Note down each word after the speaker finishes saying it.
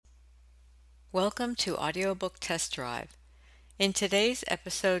Welcome to Audiobook Test Drive. In today's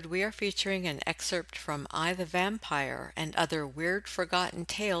episode, we are featuring an excerpt from I the Vampire and Other Weird Forgotten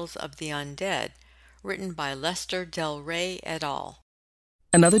Tales of the Undead, written by Lester Del Rey et al.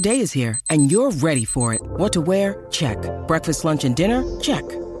 Another day is here, and you're ready for it. What to wear? Check. Breakfast, lunch, and dinner? Check.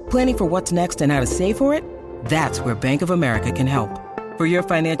 Planning for what's next and how to save for it? That's where Bank of America can help. For your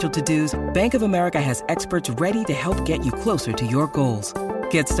financial to-dos, Bank of America has experts ready to help get you closer to your goals.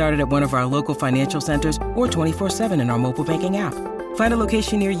 Get started at one of our local financial centers or 24/7 in our mobile banking app. Find a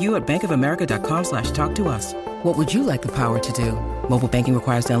location near you at bankofamerica.com/talktous. What would you like the power to do? Mobile banking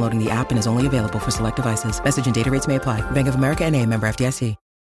requires downloading the app and is only available for select devices. Message and data rates may apply. Bank of America N.A., member FDIC.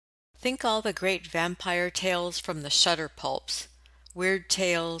 Think all the great vampire tales from the Shudder pulps. Weird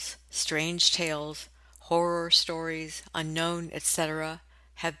tales, strange tales, horror stories, unknown, etc.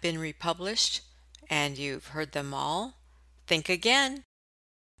 have been republished, and you've heard them all? Think again!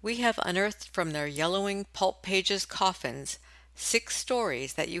 We have unearthed from their yellowing pulp pages coffins 6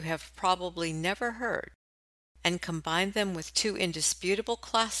 stories that you have probably never heard, and combined them with 2 indisputable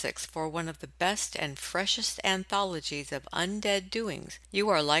classics for one of the best and freshest anthologies of undead doings you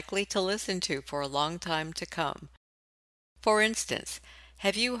are likely to listen to for a long time to come. For instance,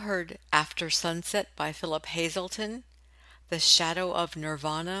 have you heard After Sunset by Philip Hazelton, The Shadow of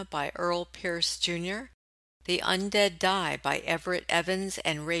Nirvana by Earl Pierce Jr., The Undead Die by Everett Evans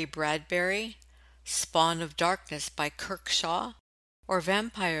and Ray Bradbury, Spawn of Darkness by Kirk Shaw, or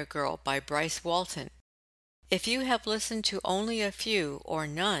Vampire Girl by Bryce Walton? If you have listened to only a few or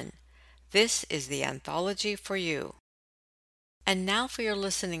none, this is the anthology for you. And now for your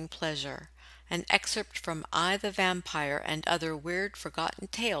listening pleasure, an excerpt from I the Vampire and Other Weird Forgotten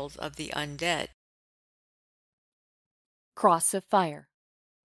Tales of the Undead. Cross of Fire.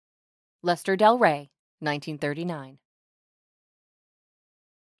 Lester Del Rey, 1939.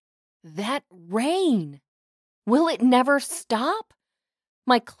 That rain! Will it never stop?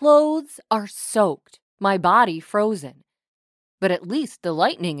 My clothes are soaked, my body frozen. But at least the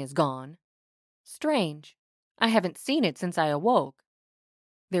lightning is gone. Strange. I haven't seen it since I awoke.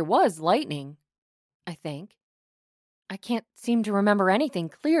 There was lightning, I think. I can't seem to remember anything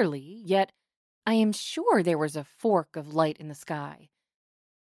clearly, yet I am sure there was a fork of light in the sky.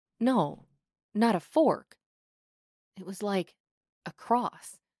 No, not a fork. It was like a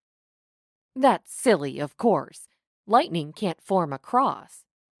cross. That's silly, of course. Lightning can't form a cross.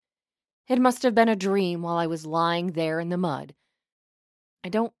 It must have been a dream while I was lying there in the mud. I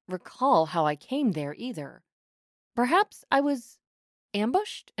don't recall how I came there either. Perhaps I was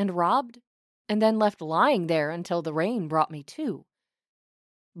ambushed and robbed, and then left lying there until the rain brought me to.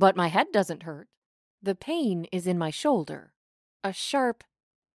 But my head doesn't hurt. The pain is in my shoulder. A sharp,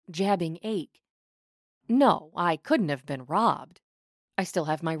 jabbing ache. No, I couldn't have been robbed. I still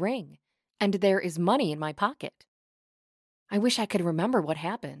have my ring, and there is money in my pocket. I wish I could remember what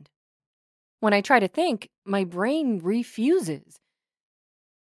happened. When I try to think, my brain refuses.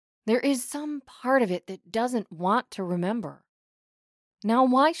 There is some part of it that doesn't want to remember. Now,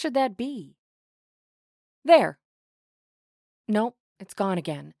 why should that be? There. Nope, it's gone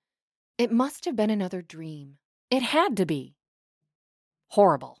again. It must have been another dream. It had to be.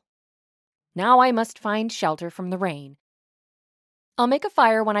 Horrible. Now I must find shelter from the rain. I'll make a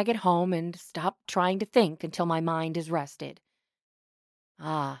fire when I get home and stop trying to think until my mind is rested.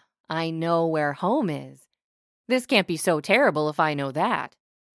 Ah, I know where home is. This can't be so terrible if I know that.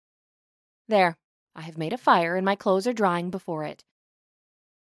 There, I have made a fire and my clothes are drying before it.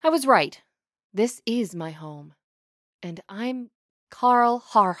 I was right. This is my home. And I'm Karl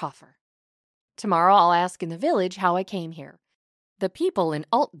Harhofer. Tomorrow I'll ask in the village how I came here. The people in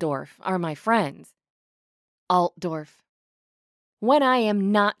Altdorf are my friends. Altdorf. When I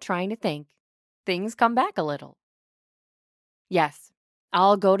am not trying to think, things come back a little. Yes,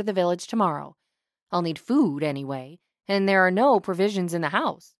 I'll go to the village tomorrow. I'll need food anyway, and there are no provisions in the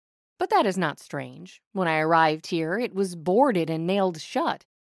house. But that is not strange. When I arrived here, it was boarded and nailed shut,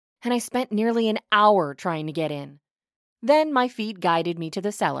 and I spent nearly an hour trying to get in. Then my feet guided me to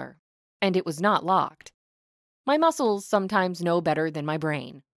the cellar, and it was not locked. My muscles sometimes know better than my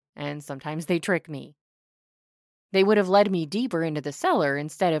brain, and sometimes they trick me. They would have led me deeper into the cellar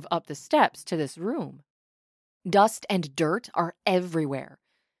instead of up the steps to this room. Dust and dirt are everywhere,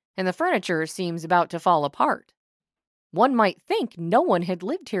 and the furniture seems about to fall apart. One might think no one had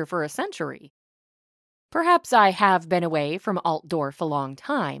lived here for a century. Perhaps I have been away from Altdorf a long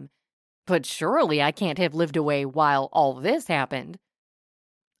time, but surely I can't have lived away while all this happened.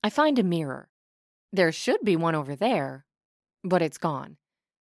 I find a mirror. There should be one over there, but it's gone.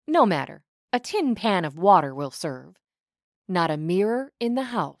 No matter, a tin pan of water will serve. Not a mirror in the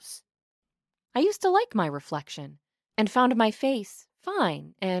house. I used to like my reflection and found my face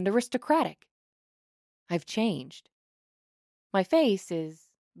fine and aristocratic. I've changed. My face is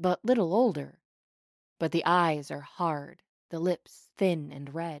but little older, but the eyes are hard, the lips thin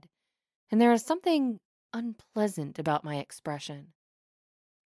and red, and there is something unpleasant about my expression.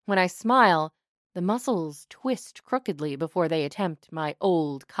 When I smile, the muscles twist crookedly before they attempt my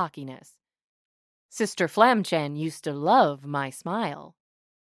old cockiness. Sister Flamchen used to love my smile.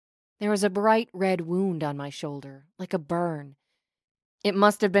 There is a bright red wound on my shoulder, like a burn. It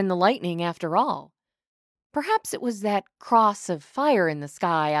must have been the lightning after all. Perhaps it was that cross of fire in the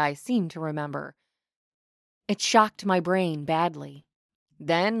sky I seem to remember. It shocked my brain badly,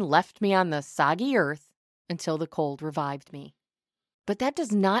 then left me on the soggy earth until the cold revived me. But that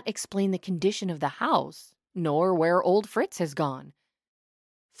does not explain the condition of the house, nor where old Fritz has gone.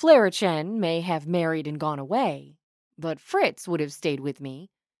 Flarichen may have married and gone away, but Fritz would have stayed with me.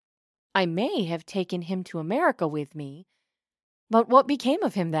 I may have taken him to America with me, but what became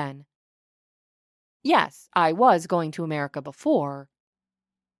of him then? Yes, I was going to America before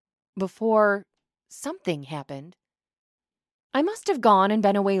something happened. I must have gone and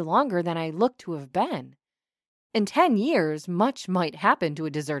been away longer than I look to have been. In 10 years, much might happen to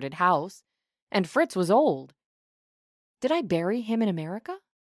a deserted house, and Fritz was old. Did I bury him in America?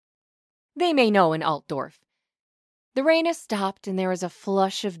 They may know in Altdorf. The rain has stopped and there is a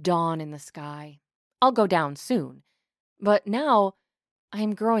flush of dawn in the sky. I'll go down soon, but now I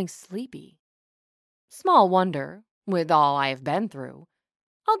am growing sleepy. Small wonder, with all I have been through.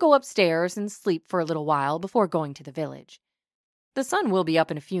 I'll go upstairs and sleep for a little while before going to the village. The sun will be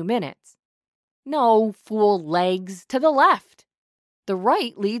up in a few minutes. No, fool legs, to the left. The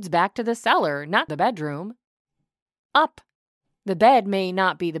right leads back to the cellar, not the bedroom. Up. The bed may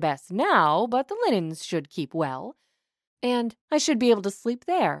not be the best now, but the linens should keep well, and I should be able to sleep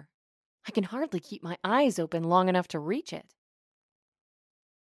there. I can hardly keep my eyes open long enough to reach it.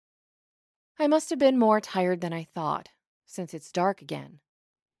 I must have been more tired than I thought, since it's dark again.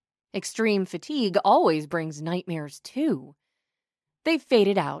 Extreme fatigue always brings nightmares, too. They've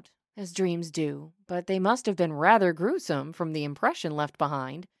faded out, as dreams do, but they must have been rather gruesome from the impression left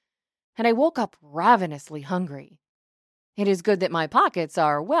behind, and I woke up ravenously hungry. It is good that my pockets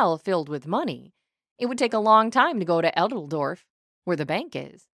are well filled with money. It would take a long time to go to Edeldorf, where the bank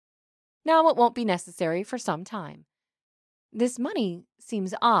is. Now it won't be necessary for some time. This money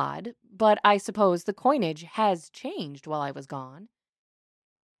seems odd, but I suppose the coinage has changed while I was gone.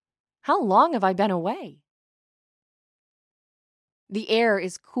 How long have I been away? The air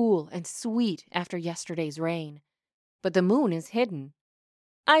is cool and sweet after yesterday's rain, but the moon is hidden.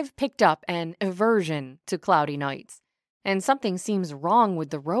 I've picked up an aversion to cloudy nights, and something seems wrong with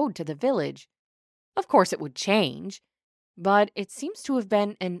the road to the village. Of course it would change, but it seems to have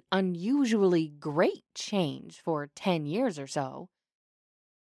been an unusually great change for 10 years or so.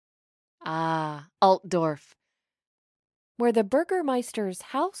 Ah, Altdorf. Where the Burgermeister's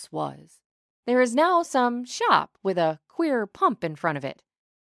house was, there is now some shop with a queer pump in front of it.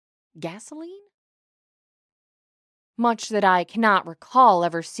 Gasoline? Much that I cannot recall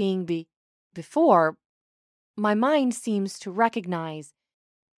ever seeing before, my mind seems to recognize,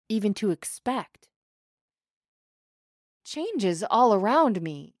 even to expect. Changes all around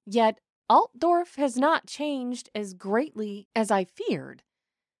me, yet Altdorf has not changed as greatly as I feared.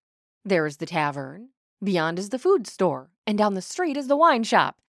 There is the tavern, beyond is the food store, and down the street is the wine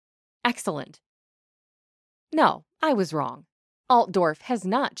shop. Excellent. No, I was wrong. Altdorf has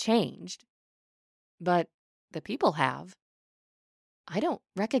not changed. But the people have. I don't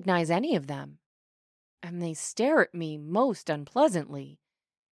recognize any of them, and they stare at me most unpleasantly.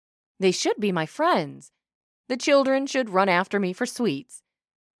 They should be my friends. The children should run after me for sweets.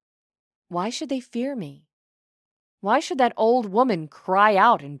 Why should they fear me? Why should that old woman cry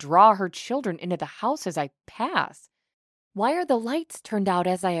out and draw her children into the house as I pass? Why are the lights turned out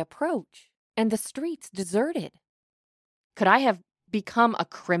as I approach, and the streets deserted? Could I have become a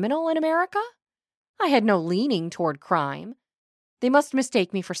criminal in America? I had no leaning toward crime. They must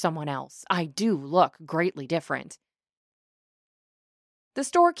mistake me for someone else. I do look greatly different. The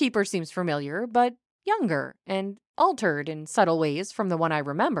storekeeper seems familiar, but younger and altered in subtle ways from the one I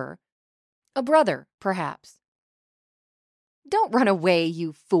remember. A brother, perhaps. Don't run away,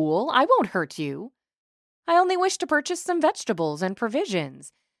 you fool. I won't hurt you. I only wish to purchase some vegetables and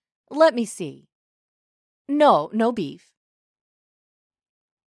provisions. Let me see. No beef.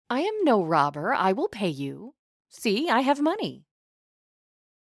 I am no robber. I will pay you. See, I have money.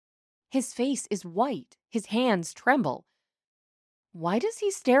 His face is white. His hands tremble. Why does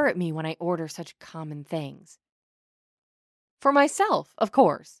he stare at me when I order such common things? For myself, of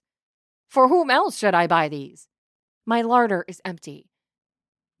course. For whom else should I buy these? My larder is empty.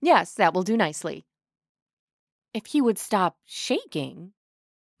 Yes, that will do nicely. If he would stop shaking,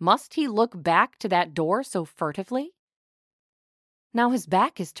 must he look back to that door so furtively? Now his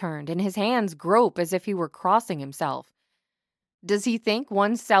back is turned and his hands grope as if he were crossing himself. Does he think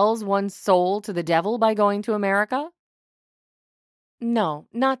one sells one's soul to the devil by going to America? No,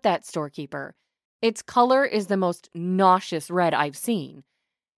 not that storekeeper. Its color is the most nauseous red I've seen.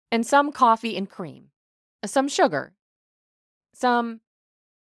 And some coffee and cream. Some sugar.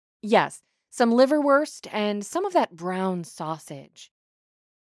 Yes, some liverwurst and some of that brown sausage.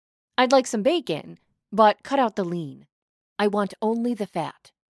 I'd like some bacon, but cut out the lean. I want only the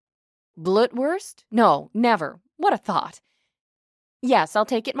fat. Blutwurst? No, never. What a thought. Yes, I'll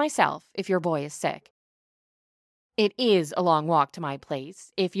take it myself if your boy is sick. It is a long walk to my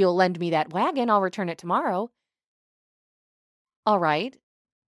place. If you'll lend me that wagon, I'll return it tomorrow. All right.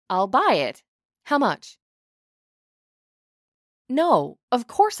 I'll buy it. How much? No, of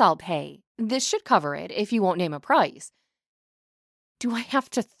course I'll pay. This should cover it if you won't name a price. Do I have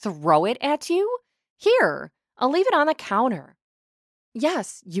to throw it at you? Here, I'll leave it on the counter.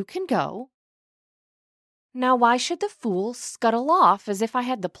 Yes, you can go. Now why should the fool scuttle off as if I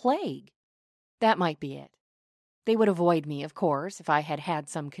had the plague? That might be it. They would avoid me, of course, if I had had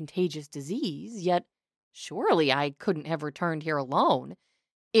some contagious disease, yet surely I couldn't have returned here alone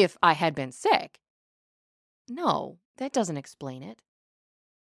if I had been sick. No, that doesn't explain it.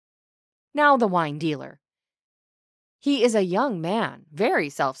 Now the wine dealer. He is a young man, very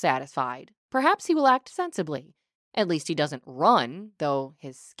self-satisfied. Perhaps he will act sensibly. At least he doesn't run, though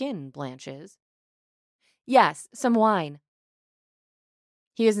his skin blanches. Yes, some wine.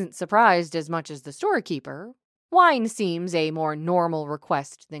 He isn't surprised as much as the storekeeper. Wine seems a more normal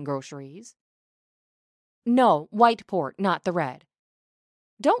request than groceries. No, white port, not the red.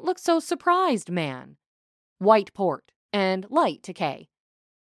 Don't look so surprised, man. White port, and light to K.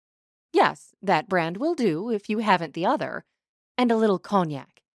 Yes, that brand will do if you haven't the other. And a little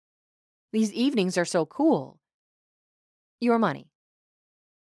cognac. These evenings are so cool. Your money.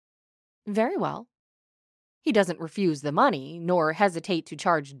 Very well. He doesn't refuse the money, nor hesitate to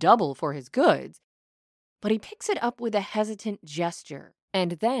charge double for his goods, but he picks it up with a hesitant gesture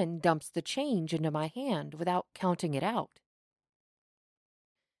and then dumps the change into my hand without counting it out.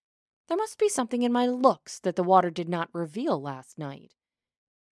 There must be something in my looks that the water did not reveal last night.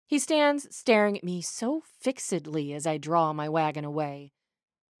 He stands staring at me so fixedly as I draw my wagon away.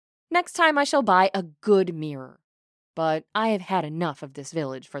 Next time I shall buy a good mirror, but I have had enough of this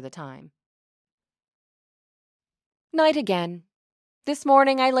village for the time. Night again. This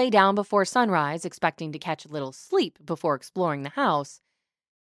morning I lay down before sunrise, expecting to catch a little sleep before exploring the house.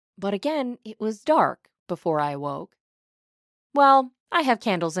 But again, it was dark before I awoke. Well, I have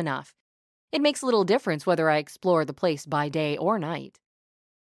candles enough. It makes little difference whether I explore the place by day or night.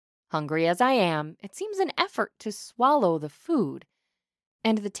 Hungry as I am, it seems an effort to swallow the food,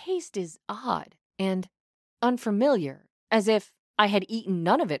 and the taste is odd and unfamiliar, as if I had eaten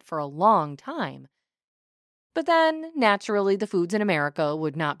none of it for a long time. But then, naturally, the foods in America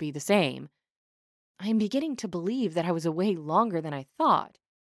would not be the same. I am beginning to believe that I was away longer than I thought.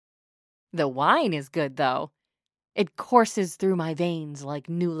 The wine is good, though. It courses through my veins like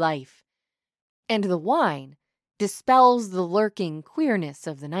new life. And the wine dispels the lurking queerness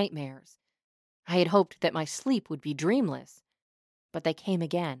of the nightmares. I had hoped that my sleep would be dreamless, but they came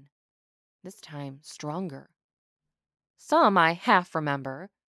again, this time stronger. Some I half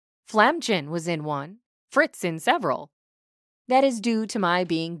remember. Flamchen was in one, Fritz in several. That is due to my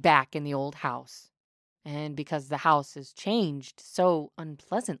being back in the old house, and because the house has changed so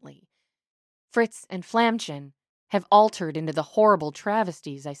unpleasantly. Fritz and Flamchen have altered into the horrible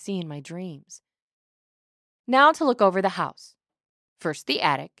travesties I see in my dreams. Now to look over the house. First the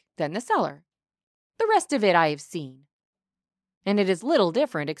attic, then the cellar. The rest of it I have seen. And it is little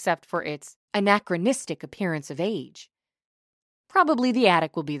different except for its anachronistic appearance of age. Probably the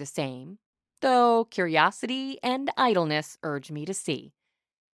attic will be the same, though curiosity and idleness urge me to see.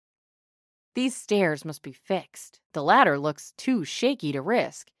 These stairs must be fixed. The ladder looks too shaky to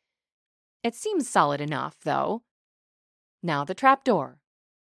risk. It seems solid enough, though. Now the trapdoor.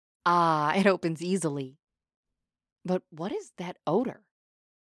 Ah, it opens easily. But what is that odor?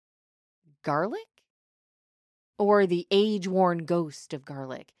 Garlic? Or the age-worn ghost of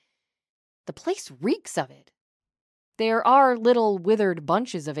garlic? The place reeks of it. There are little withered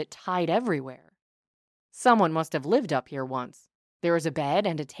bunches of it tied everywhere. Someone must have lived up here once. There is a bed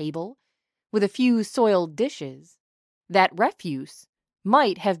and a table, with a few soiled dishes. That refuse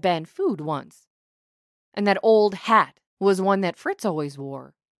might have been food once. And that old hat was one that Fritz always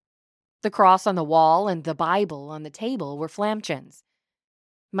wore. The cross on the wall and the Bible on the table were flamchens.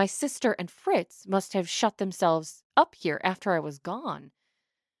 My sister and Fritz must have shut themselves up here after I was gone.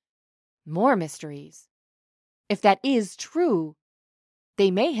 More mysteries. If that is true, they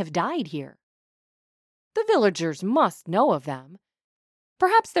may have died here. The villagers must know of them.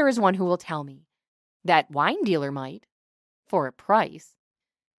 Perhaps there is one who will tell me. That wine dealer might, for a price.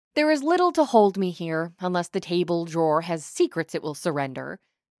 There is little to hold me here, unless the table drawer has secrets it will surrender.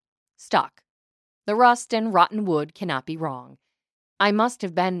 Stuck. The rust and rotten wood cannot be wrong. I must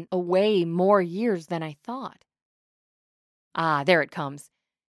have been away more years than I thought. Ah, there it comes.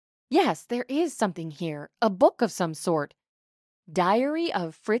 Yes, there is something here, a book of some sort. Diary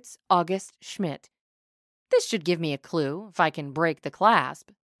of Fritz August Schmidt. This should give me a clue, if I can break the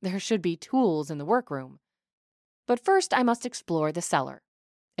clasp. There should be tools in the workroom. But first I must explore the cellar.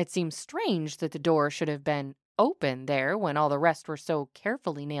 It seems strange that the door should have been open there when all the rest were so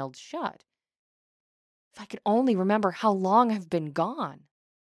carefully nailed shut. If I could only remember how long I've been gone.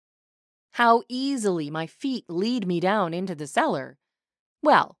 How easily my feet lead me down into the cellar.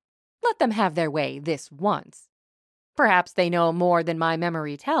 Well, let them have their way this once. Perhaps they know more than my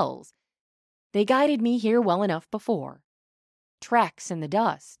memory tells. They guided me here well enough before. Tracks in the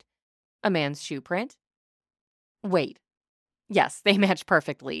dust. A man's shoe print. Wait. Yes, they match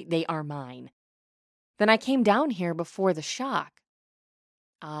perfectly. They are mine. Then I came down here before the shock.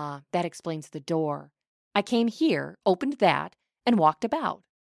 Ah, that explains the door. I came here, opened that, and walked about.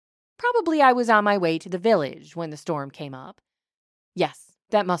 Probably I was on my way to the village when the storm came up. Yes,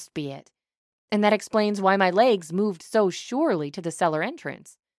 that must be it. And that explains why my legs moved so surely to the cellar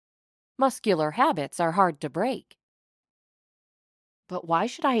entrance. Muscular habits are hard to break. But why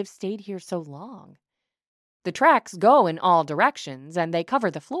should I have stayed here so long? The tracks go in all directions, and they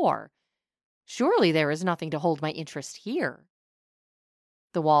cover the floor. Surely there is nothing to hold my interest here.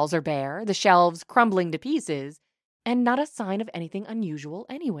 The walls are bare, the shelves crumbling to pieces, and not a sign of anything unusual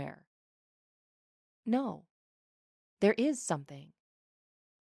anywhere. No, there is something.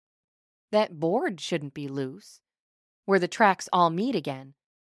 That board shouldn't be loose, where the tracks all meet again.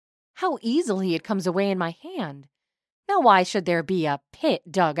 How easily it comes away in my hand. Now why should there be a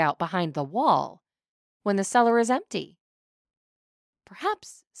pit dug out behind the wall when the cellar is empty?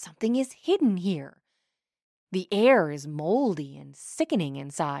 Perhaps something is hidden here. The air is moldy and sickening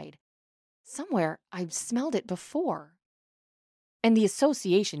inside. Somewhere I've smelled it before. And the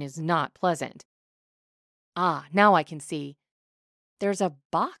association is not pleasant. Ah, now I can see. There's a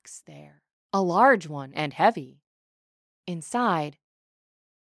box there, a large one and heavy. Inside,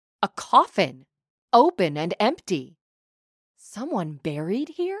 a coffin, open and empty. Someone buried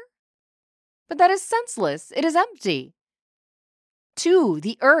here? But that is senseless. It is empty. 2,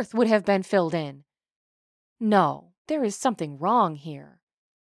 the earth would have been filled in. No, there is something wrong here.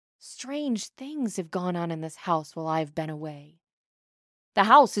 Strange things have gone on in this house while I've been away. The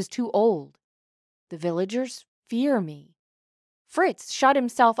house is too old. The villagers fear me. Fritz shut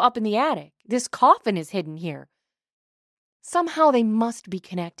himself up in the attic. This coffin is hidden here. Somehow they must be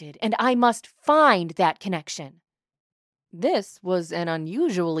connected, and I must find that connection. This was an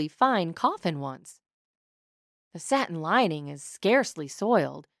unusually fine coffin once. The satin lining is scarcely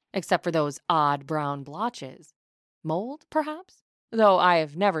soiled, except for those odd brown blotches. Mold, perhaps? Though I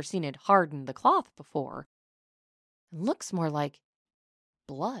have never seen it harden the cloth before. It looks more like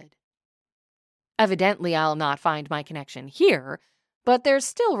blood. Evidently, I'll not find my connection here, but there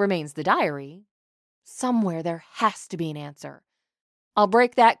still remains the diary. Somewhere there has to be an answer. I'll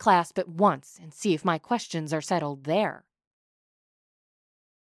break that clasp at once and see if my questions are settled there.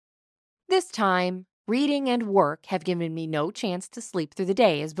 This time, reading and work have given me no chance to sleep through the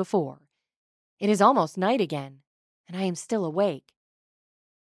day as before. It is almost night again, and I am still awake.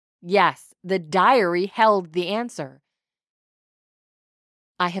 Yes, the diary held the answer.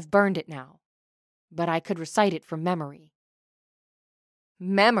 I have burned it now, but I could recite it from memory.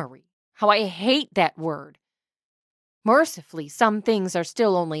 Memory. How I hate that word. Mercifully, some things are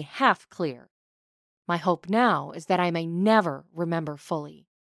still only half clear. My hope now is that I may never remember fully.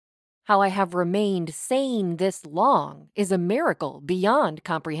 How I have remained sane this long is a miracle beyond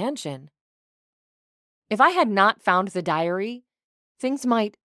comprehension. If I had not found the diary, things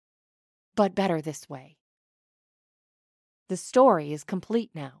might, but better this way. The story is complete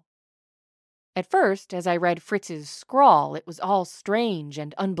now. At first, as I read Fritz's scrawl, it was all strange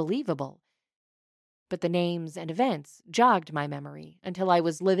and unbelievable. But the names and events jogged my memory until I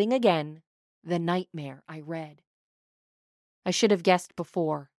was living again the nightmare I read. I should have guessed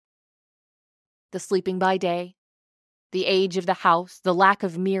before. The sleeping by day, the age of the house, the lack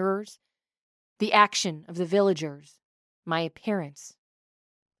of mirrors, the action of the villagers, my appearance.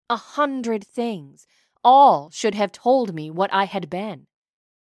 100 things. All should have told me what I had been.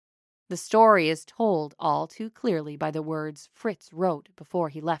 The story is told all too clearly by the words Fritz wrote before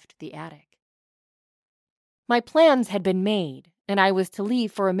he left the attic. My plans had been made, and I was to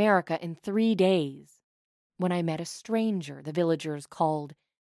leave for America in 3 days, when I met a stranger the villagers called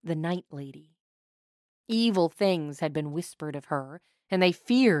the Night Lady. Evil things had been whispered of her, and they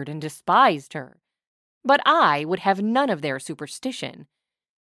feared and despised her. But I would have none of their superstition.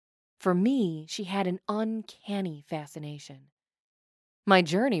 For me, she had an uncanny fascination. My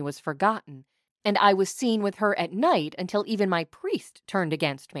journey was forgotten, and I was seen with her at night until even my priest turned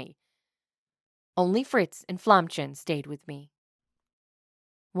against me. Only Fritz and Flamchen stayed with me.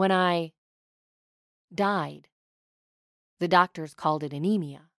 When I died, the doctors called it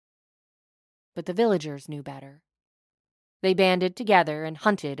anemia. But the villagers knew better. They banded together and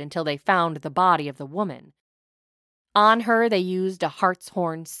hunted until they found the body of the woman. On her they used a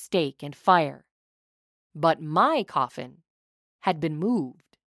hartshorn stake and fire. But my coffin had been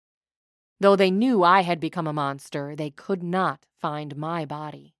moved. Though they knew I had become a monster, they could not find my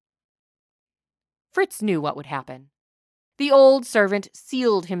body. Fritz knew what would happen. The old servant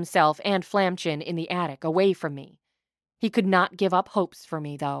sealed himself and Flamchen in the attic, away from me. He could not give up hopes for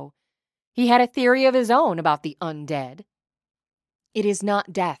me, though. He had a theory of his own about the undead. It is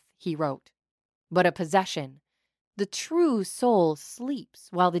not death, he wrote, but a possession. The true soul sleeps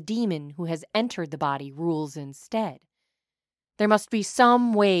while the demon who has entered the body rules instead. There must be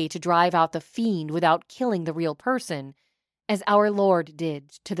some way to drive out the fiend without killing the real person, as our Lord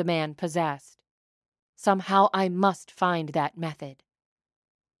did to the man possessed. Somehow I must find that method.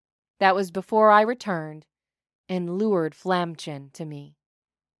 That was before I returned and lured Flamchen to me.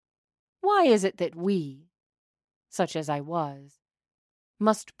 Why is it that we, such as I was,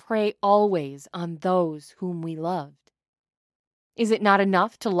 must prey always on those whom we loved? Is it not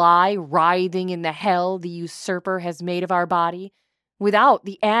enough to lie writhing in the hell the usurper has made of our body, without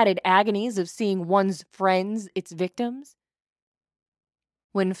the added agonies of seeing one's friends its victims?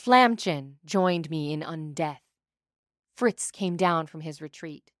 When Flamchen joined me in undeath, Fritz came down from his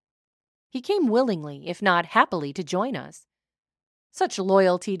retreat. He came willingly, if not happily, to join us. Such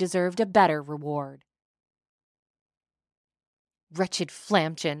loyalty deserved a better reward. Wretched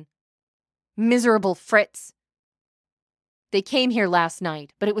Flamchen! Miserable Fritz! They came here last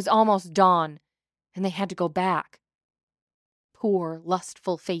night, but it was almost dawn, and they had to go back. Poor,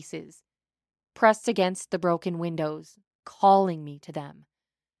 lustful faces, pressed against the broken windows, calling me to them.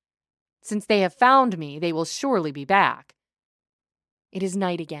 Since they have found me, they will surely be back. It is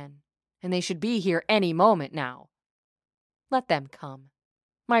night again, and they should be here any moment now. Let them come.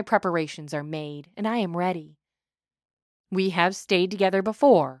 My preparations are made, and I am ready. We have stayed together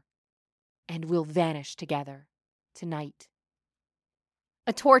before, and will vanish together tonight.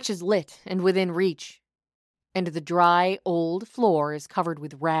 A torch is lit and within reach, and the dry, old floor is covered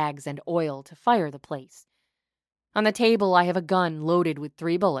with rags and oil to fire the place. On the table I have a gun loaded with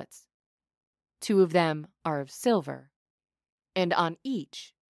 3 bullets. 2 of them are of silver, and on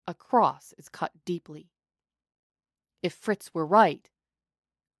each a cross is cut deeply. If Fritz were right,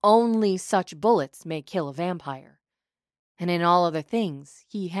 only such bullets may kill a vampire, and in all other things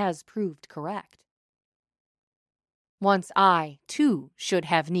he has proved correct. Once I, too, should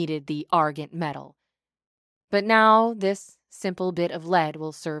have needed the argent metal, but now this simple bit of lead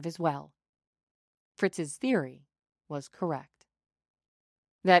will serve as well. Fritz's theory was correct.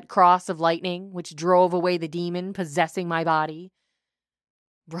 That cross of lightning, which drove away the demon possessing my body,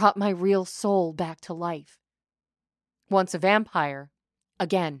 brought my real soul back to life. Once a vampire,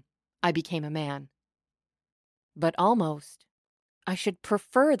 again I became a man. But almost, I should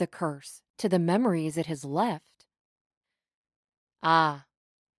prefer the curse to the memories it has left. Ah,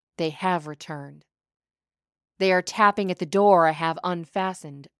 they have returned. They are tapping at the door I have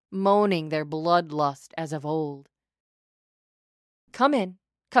unfastened, moaning their bloodlust as of old. Come in,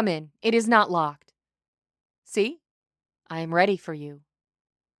 it is not locked. See, I am ready for you.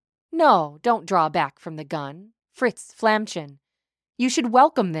 No, don't draw back from the gun. Fritz Flamchen, you should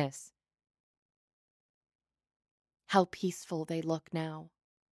welcome this. How peaceful they look now.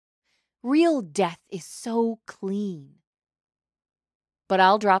 Real death is so clean. But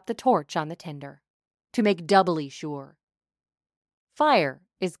I'll drop the torch on the tinder, to make doubly sure. Fire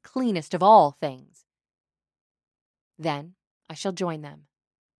is cleanest of all things. Then I shall join them.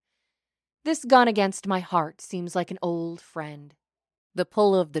 This gun against my heart seems like an old friend. The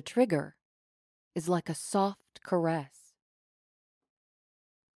pull of the trigger is like a soft caress.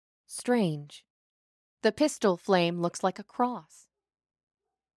 Strange. The pistol flame looks like a cross.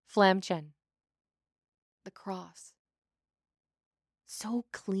 Flamchen. The cross. so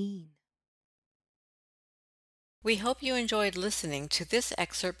clean. We hope you enjoyed listening to this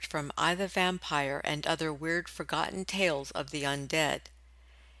excerpt from I the Vampire and Other Weird Forgotten Tales of the Undead.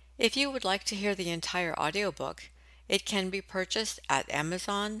 If you would like to hear the entire audiobook, it can be purchased at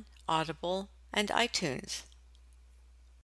Amazon, Audible, and iTunes.